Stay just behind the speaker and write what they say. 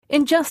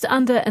In just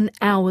under an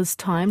hour's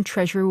time,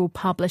 Treasury will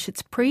publish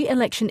its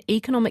Pre-election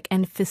Economic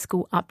and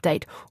Fiscal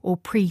Update, or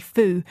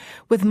PREFU,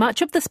 with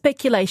much of the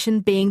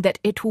speculation being that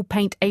it will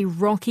paint a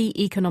rocky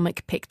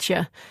economic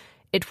picture.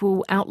 It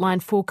will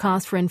outline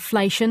forecasts for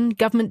inflation,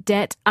 government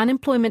debt,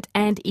 unemployment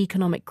and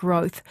economic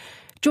growth.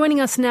 Joining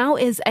us now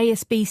is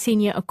ASB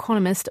Senior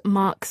Economist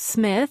Mark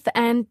Smith.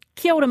 And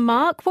kia ora,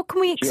 Mark, what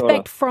can we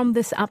expect from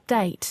this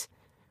update?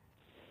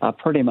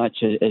 Pretty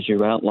much as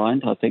you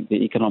outlined. I think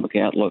the economic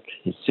outlook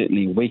has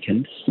certainly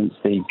weakened since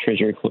the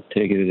Treasury put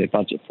together their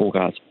budget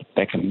forecast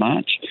back in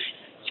March.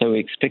 So we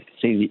expect to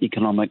see the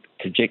economic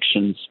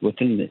projections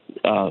within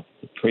the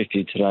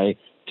PREFU today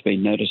to be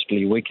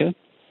noticeably weaker.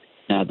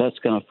 Now, that's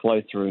going to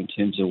flow through in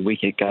terms of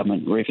weaker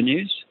government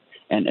revenues.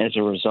 And as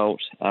a result,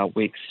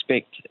 we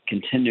expect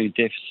continued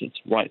deficits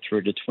right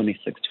through to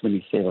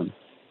 26-27.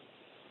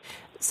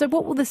 So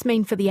what will this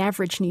mean for the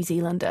average New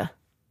Zealander?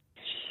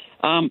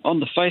 On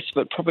the face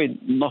of it, probably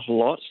not a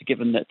lot,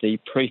 given that the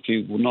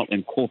PREFU will not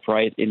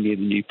incorporate any of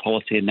the new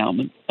policy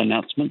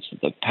announcements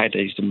that the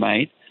parties have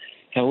made.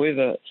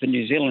 However, for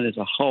New Zealand as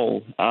a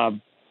whole,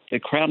 the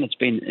Crown has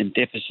been in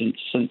deficit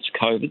since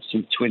COVID,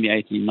 since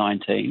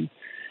 2018-19.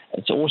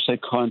 It's also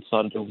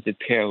coincided with the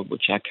period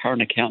which our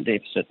current account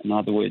deficit, in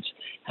other words,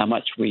 how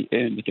much we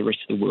earn with the rest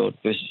of the world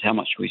versus how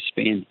much we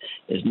spend,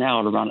 is now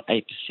at around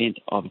 8%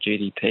 of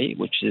GDP,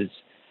 which is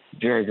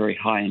very, very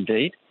high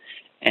indeed.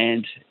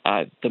 And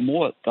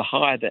the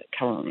higher that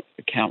current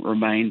account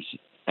remains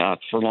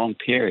for a long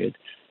period,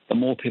 the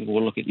more people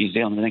will look at New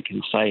Zealand and they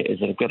can say,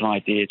 is it a good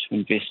idea to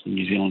invest in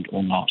New Zealand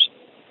or not?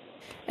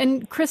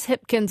 And Chris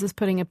Hipkins is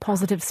putting a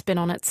positive spin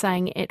on it,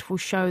 saying it will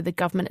show the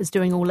government is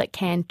doing all it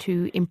can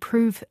to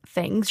improve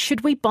things.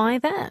 Should we buy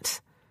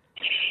that?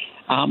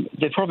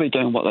 They're probably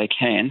doing what they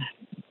can.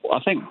 I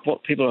think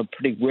what people are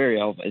pretty wary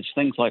of is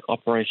things like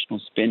operational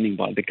spending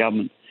by the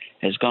government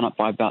has gone up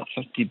by about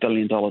 $50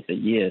 billion a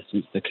year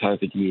since the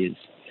COVID years.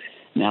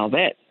 Now,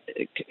 that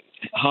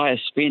higher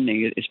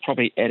spending is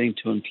probably adding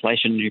to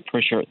inflationary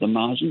pressure at the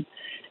margin.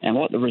 And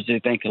what the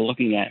Reserve Bank are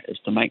looking at is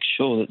to make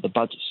sure that the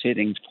budget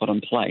settings put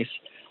in place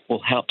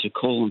will help to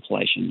cool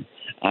inflation.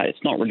 It's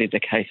not really the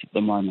case at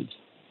the moment.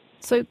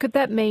 So could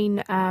that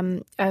mean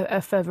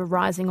a further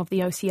rising of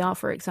the OCR,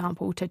 for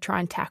example, to try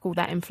and tackle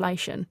that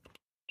inflation?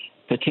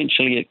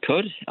 Potentially it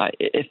could.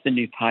 If the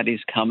new parties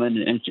come in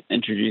and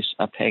introduce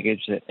a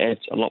package that adds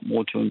a lot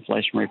more to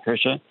inflationary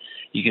pressure,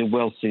 you can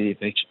well see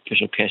the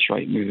official cash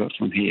rate move up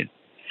from here.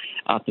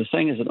 The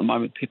thing is, at the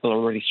moment, people are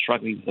already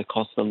struggling with the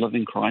cost of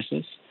living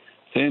crisis.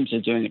 Firms are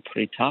doing it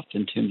pretty tough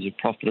in terms of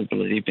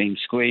profitability being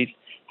squeezed.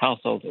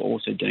 Households are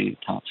also doing it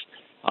tough.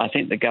 I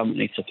think the government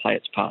needs to play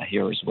its part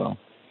here as well.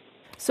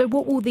 So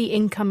what will the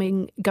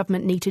incoming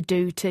government need to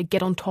do to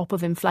get on top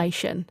of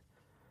inflation?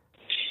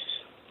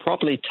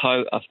 Probably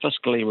toe a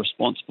fiscally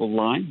responsible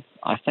line.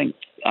 I think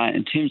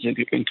in terms of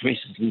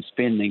increases in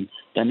spending,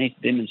 they need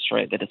to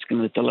demonstrate that it's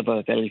going to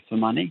deliver value for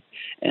money,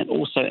 and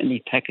also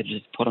any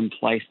packages put in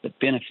place that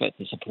benefit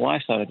the supply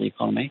side of the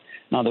economy.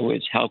 In other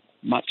words, how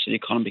much the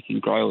economy can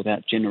grow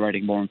without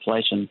generating more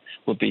inflation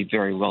would be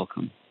very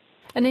welcome.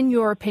 And in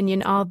your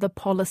opinion, are the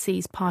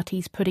policies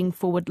parties putting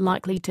forward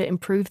likely to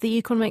improve the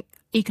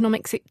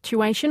economic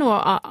situation, or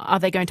are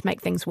they going to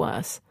make things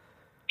worse?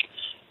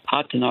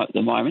 Hard to know at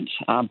the moment.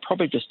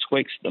 Probably just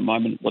tweaks at the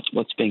moment,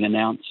 what's being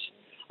announced.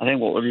 I think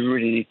what we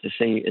really need to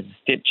see is a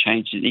step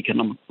change in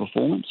economic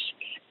performance,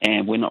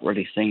 and we're not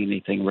really seeing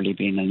anything really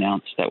being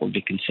announced that would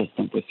be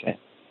consistent with that.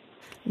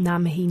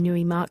 Ngā mihi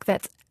nui, Mark.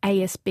 That's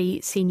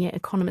ASB Senior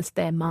Economist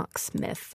there, Mark Smith.